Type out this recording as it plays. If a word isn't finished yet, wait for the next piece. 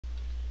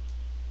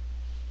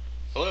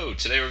Hello,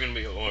 today we're going to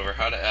be going over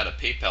how to add a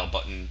PayPal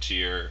button to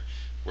your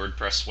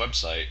WordPress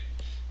website.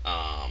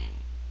 Um,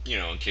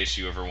 in case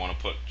you ever want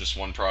to put just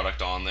one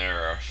product on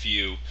there or a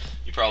few,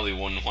 you probably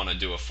wouldn't want to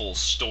do a full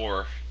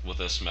store with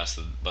this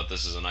method, but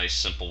this is a nice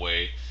simple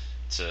way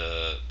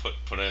to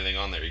put anything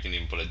on there. You can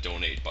even put a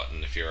donate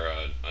button if you're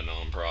a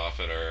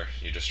nonprofit or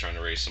you're just trying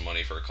to raise some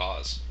money for a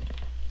cause.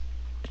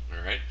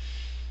 Alright,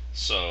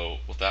 so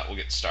with that, we'll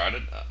get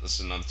started. This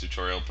is another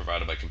tutorial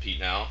provided by Compete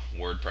Now.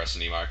 WordPress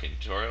and e-marketing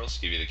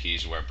tutorials give you the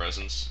keys to web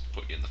presence,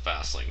 put you in the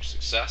fast lane to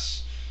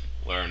success.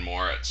 Learn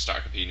more at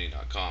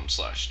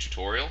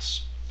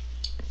startcompeting.com/tutorials.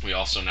 We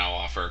also now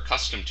offer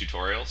custom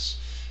tutorials.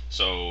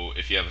 So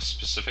if you have a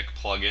specific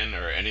plugin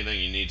or anything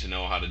you need to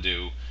know how to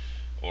do,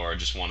 or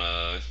just want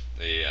a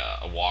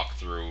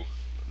walkthrough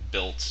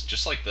built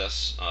just like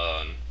this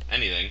on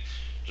anything,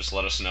 just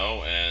let us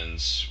know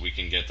and we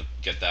can get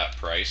that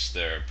price.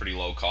 They're pretty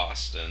low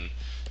cost and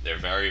they're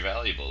very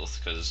valuable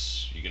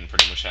because you can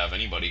pretty much have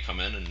anybody come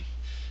in and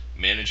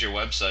manage your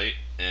website,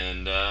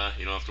 and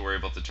you don't have to worry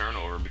about the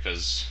turnover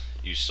because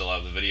you still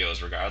have the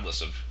videos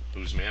regardless of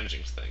who's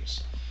managing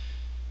things.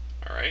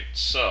 Alright,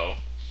 so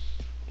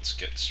let's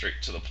get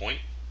straight to the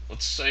point.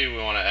 Let's say we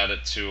want to add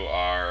it to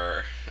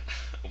our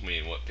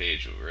what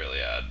page would we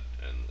really add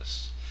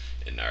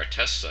in our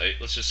test site?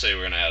 Let's just say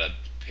we're going to add a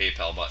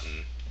PayPal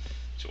button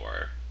to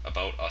our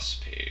About Us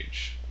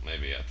page,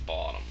 maybe at the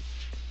bottom.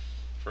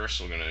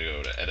 First, we're going to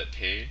go to Edit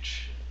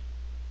Page.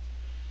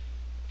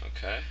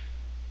 Okay.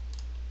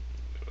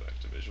 Go back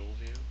to Visual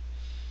View.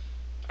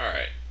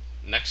 Alright,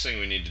 next thing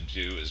we need to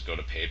do is go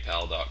to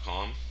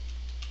paypal.com.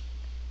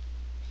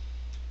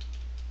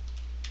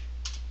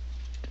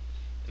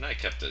 And I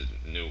kept the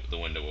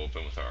window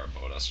open with our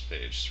About Us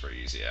page for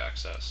easy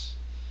access.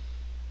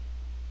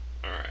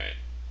 Alright,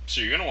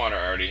 so you're going to want to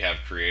already have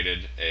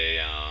created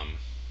a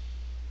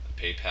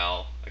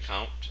PayPal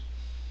account.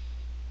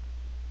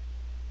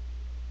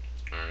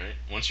 Alright,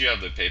 once you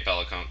have the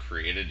PayPal account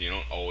created, you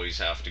don't always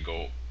have to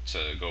go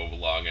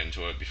log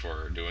into it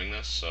before doing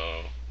this.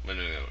 So I'm going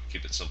to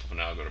keep it simple for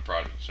now. Go to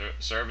Product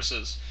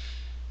Services.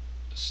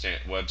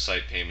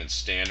 Website Payment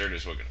Standard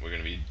is what we're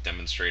going to be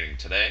demonstrating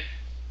today.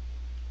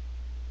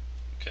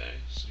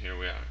 Okay, so here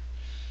we are.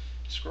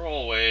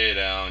 Scroll way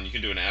down. You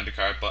can do an add to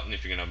cart button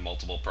if you're going to have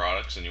multiple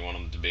products and you want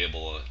them to be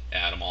able to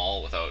add them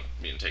all without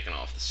being taken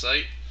off the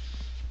site.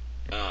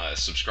 A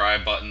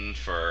subscribe button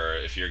for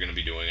if you're going to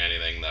be doing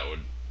anything that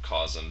would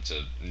cause them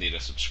to need a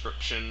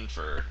subscription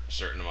for a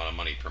certain amount of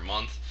money per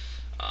month.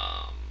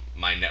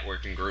 My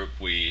networking group,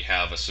 we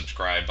have a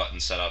subscribe button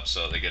set up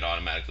so they get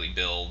automatically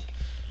billed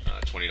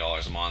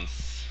 $20 a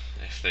month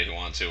if they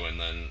want to, and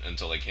then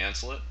until they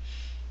cancel it.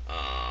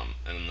 And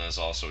then there's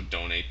also a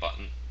donate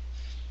button.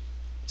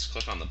 Let's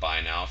click on the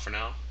buy now for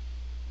now.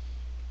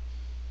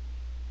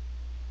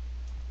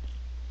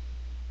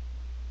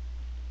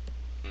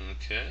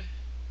 Okay.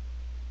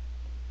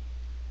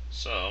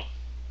 So,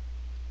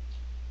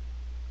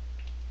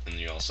 and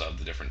you also have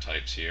the different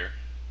types here.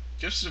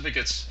 Gift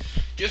certificates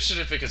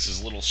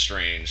is a little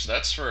strange.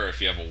 That's for if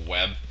you have a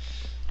web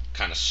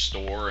kind of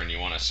store and you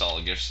want to sell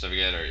a gift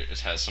certificate or it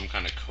has some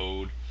kind of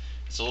code.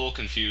 It's a little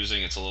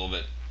confusing. It's a little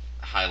bit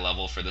high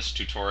level for this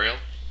tutorial.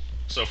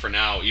 So for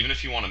now, even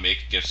if you want to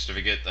make a gift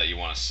certificate that you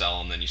want to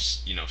sell and then you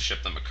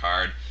ship them a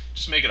card,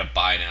 just make it a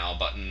buy now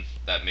button.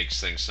 That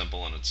makes things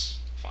simple and it's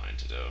fine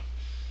to do.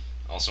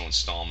 Also,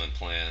 installment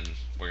plan.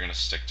 We're gonna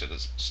stick to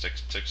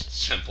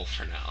simple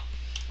for now.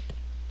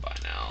 Buy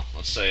now.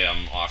 Let's say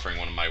I'm offering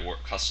one of my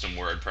custom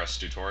WordPress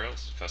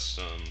tutorials.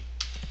 Custom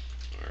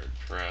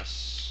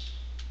WordPress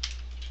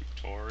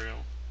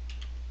tutorial.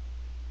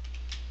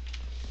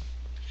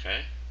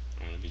 Okay,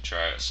 I'm going to be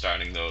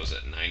starting those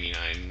at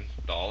 $99.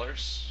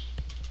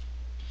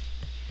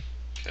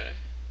 Okay.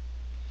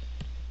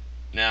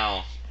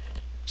 Now,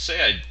 say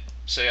I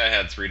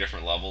had 3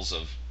 different levels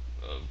of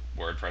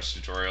WordPress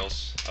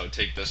tutorials. I would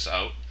take this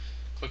out,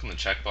 click on the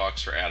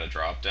checkbox for add a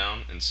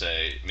drop-down, and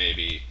say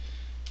maybe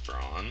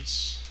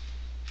bronze,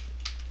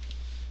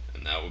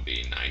 and that would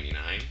be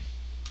 99.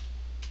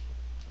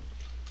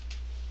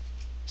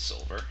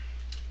 Silver,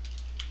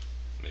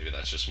 maybe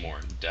that's just more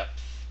in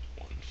depth,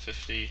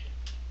 150,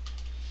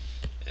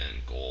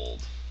 and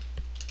gold,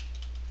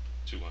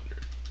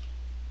 200.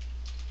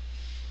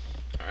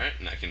 Alright,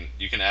 and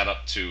you can add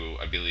up to,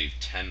 I believe,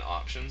 10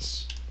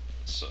 options.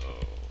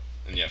 So,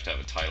 and you have to have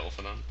a title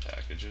for them.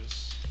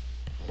 Packages.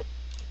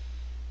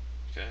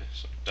 Okay,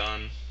 so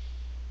done.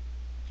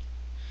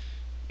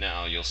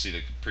 Now you'll see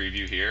the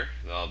preview here,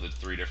 all the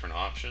 3 different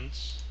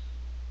options.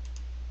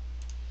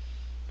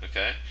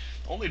 Okay,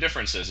 only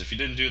difference is if you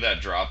didn't do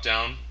that drop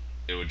down,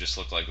 it would just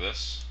look like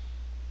this,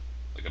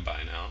 like a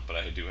buy now, but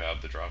I do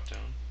have the drop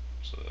down,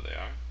 so there they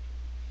are.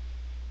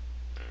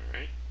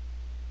 Alright,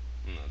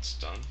 and that's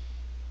done.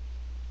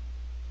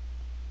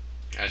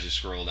 As you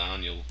scroll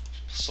down, you'll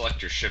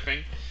select your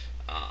shipping.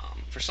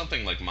 For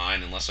something like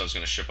mine, unless I was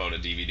going to ship out a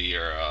DVD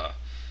or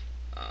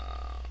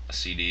a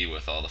CD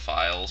with all the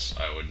files,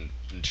 I wouldn't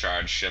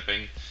charge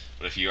shipping.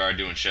 But if you are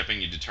doing shipping,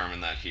 you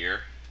determine that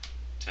here,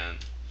 10.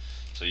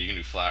 So you can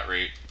do flat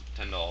rate,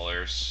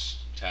 $10,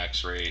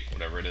 tax rate,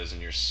 whatever it is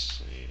in your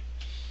state,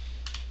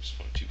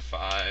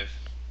 0.25.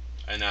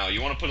 And now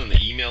you want to put in the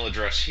email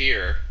address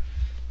here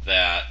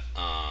that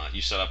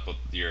you set up with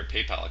your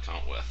PayPal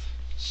account with.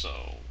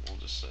 So we'll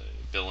just say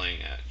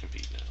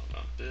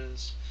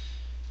billing@competenow.biz.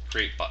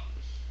 Create button.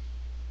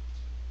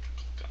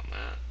 Click on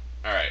that.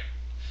 Alright,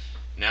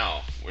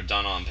 now we're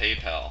done on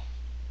PayPal.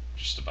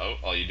 Just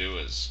about. All you do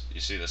is, you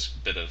see this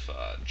bit of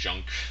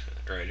junk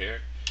right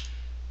here?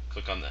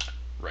 Click on that.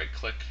 Right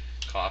click,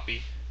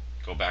 copy,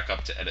 go back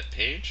up to edit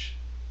page,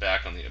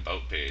 back on the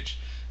about page.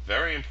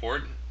 Very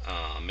important,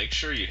 make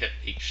sure you hit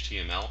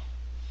HTML.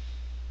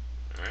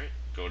 Alright,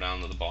 go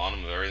down to the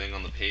bottom of everything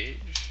on the page.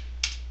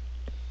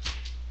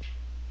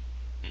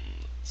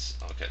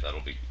 Okay,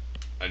 that'll be,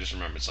 I just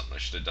remembered something I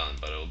should have done,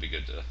 but it'll be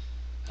good to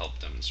help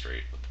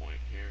demonstrate the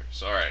point here.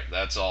 So alright,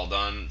 that's all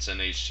done. It's in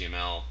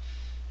HTML.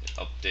 Hit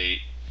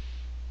update.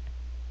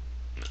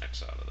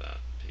 X out of that.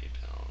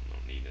 PayPal,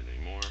 don't need it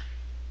anymore.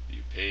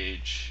 View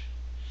page.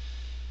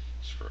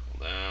 Scroll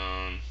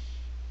down.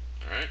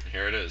 Alright,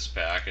 here it is.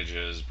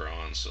 Packages,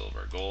 bronze,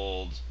 silver,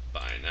 gold.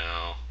 Buy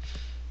now.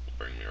 Will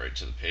bring me right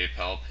to the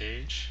PayPal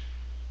page.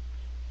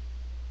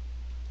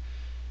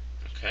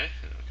 Okay,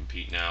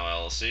 Compete Now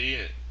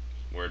LLC.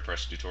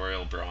 WordPress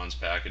tutorial, bronze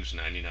package,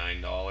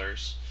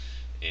 $99.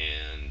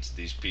 And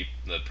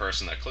the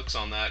person that clicks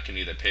on that can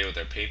either pay with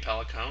their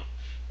PayPal account,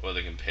 or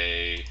they can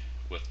pay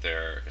with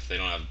their, if they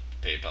don't have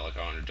a PayPal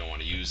account or don't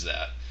want to use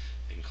that,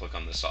 they can click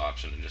on this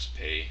option and just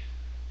pay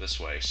this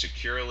way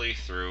securely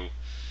through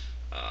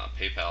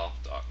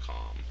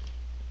paypal.com.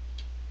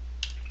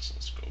 So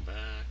let's go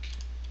back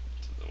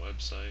to the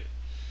website.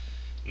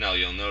 Now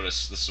you'll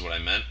notice this is what I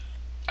meant.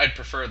 I'd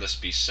prefer this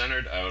be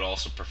centered. I would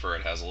also prefer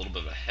it has a little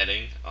bit of a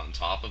heading on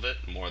top of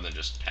it, more than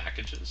just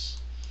packages.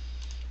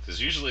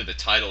 Because usually the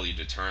title you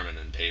determine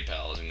in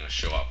PayPal isn't going to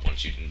show up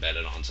once you embed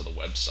it onto the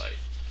website.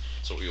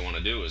 So what we want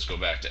to do is go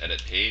back to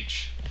edit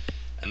page.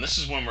 And this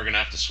is when we're going to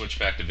have to switch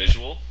back to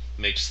visual.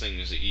 Makes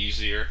things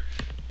easier.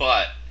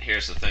 But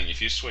here's the thing,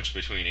 if you switch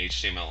between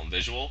HTML and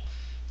visual,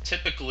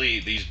 typically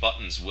these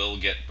buttons will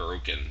get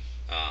broken.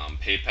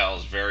 PayPal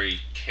is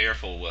very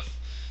careful with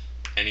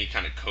any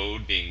kind of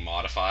code being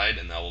modified,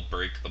 and that will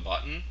break the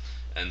button.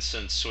 And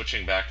since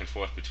switching back and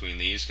forth between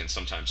these can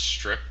sometimes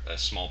strip a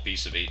small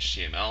piece of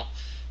HTML,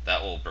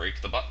 that will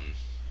break the button.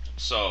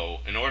 So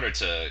in order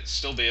to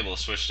still be able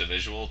to switch to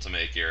visual to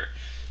make your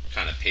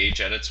kind of page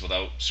edits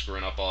without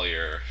screwing up all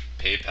your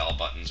PayPal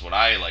buttons, what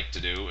I like to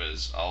do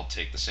is I'll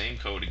take the same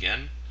code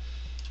again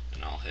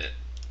and I'll hit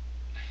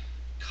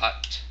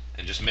cut,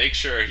 and just make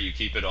sure you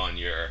keep it on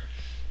your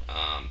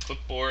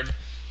clipboard.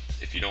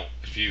 If you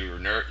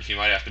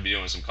might have to be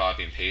doing some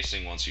copy and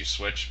pasting once you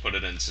switch, put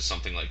it into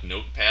something like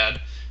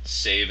Notepad,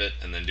 save it,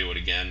 and then do it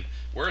again.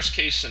 Worst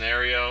case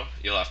scenario,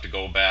 you'll have to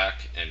go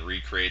back and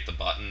recreate the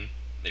button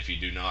if you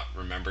do not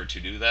remember to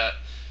do that.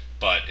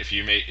 But if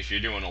you're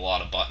doing a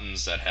lot of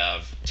buttons that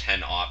have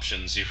 10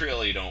 options, you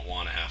really don't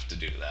want to have to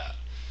do that.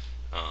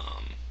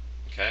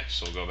 Okay,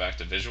 so we'll go back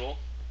to visual,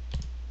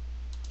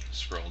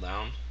 scroll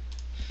down,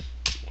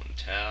 one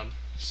tab,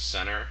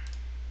 center,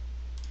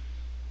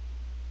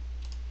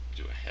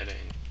 do a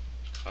heading,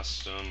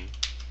 custom,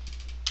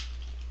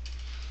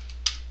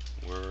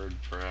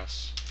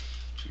 WordPress,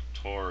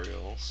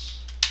 tutorials,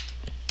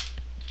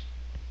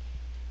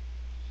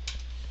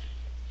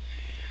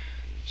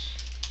 and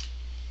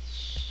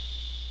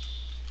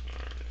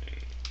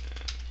starting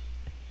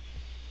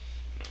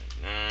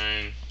at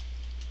 99.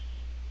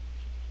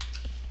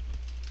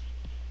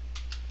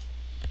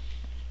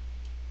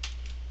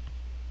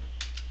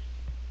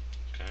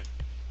 Okay.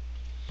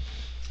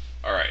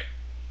 Alright,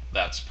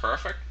 that's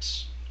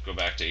perfect. Go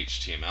back to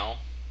HTML.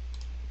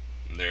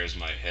 There's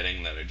my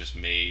heading that I just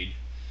made.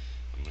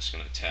 I'm just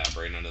going to tab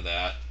right under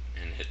that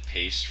and hit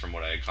paste from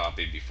what I had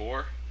copied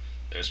before.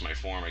 There's my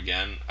form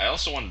again. I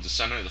also wanted to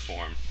center the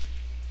form.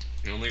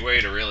 The only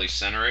way to really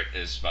center it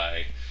is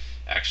by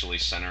actually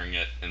centering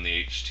it in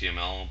the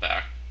HTML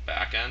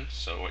back end.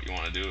 So what you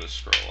want to do is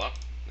scroll up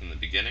in the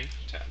beginning,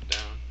 tab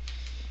down,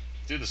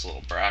 do this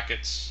little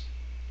brackets,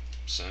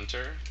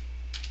 center,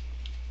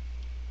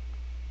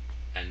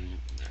 and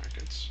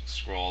brackets,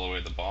 scroll all the way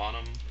to the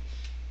bottom,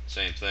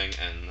 same thing,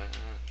 and that.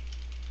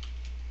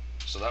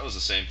 So that was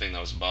the same thing that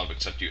was above,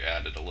 except you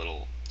added a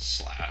little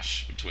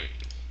slash between.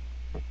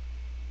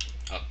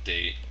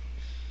 Update.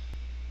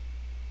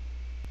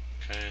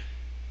 Okay.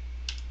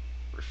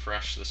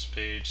 Refresh this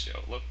page, see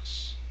how it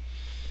looks.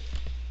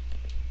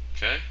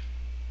 Okay.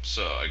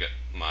 So I got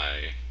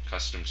my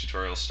custom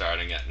tutorial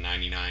starting at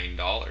 $99.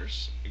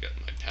 I got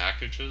my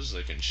packages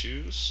I can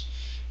choose.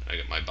 And I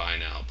got my buy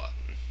now button.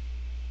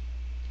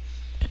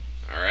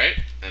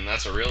 Alright, and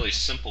that's a really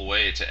simple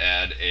way to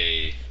add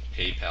a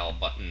PayPal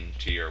button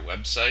to your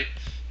website.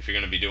 If you're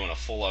going to be doing a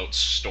full-out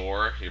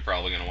store, you're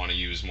probably going to want to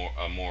use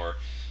a more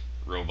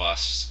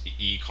robust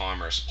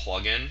e-commerce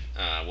plugin.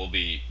 We'll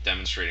be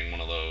demonstrating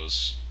one of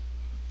those.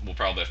 We'll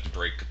probably have to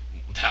break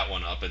that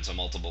one up into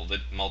multiple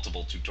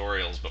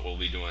tutorials, but we'll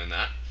be doing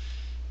that.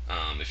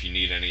 If you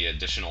need any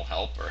additional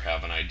help or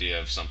have an idea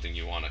of something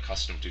you want a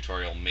custom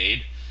tutorial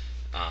made,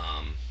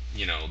 um,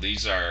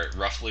 these are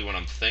roughly what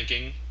I'm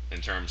thinking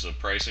in terms of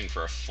pricing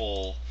for a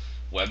full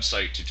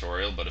website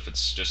tutorial. But if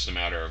it's just a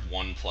matter of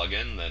one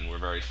plugin, then we're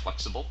very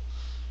flexible.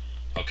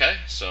 Okay,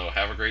 so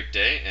have a great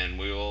day, and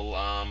we will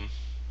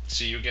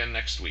see you again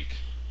next week.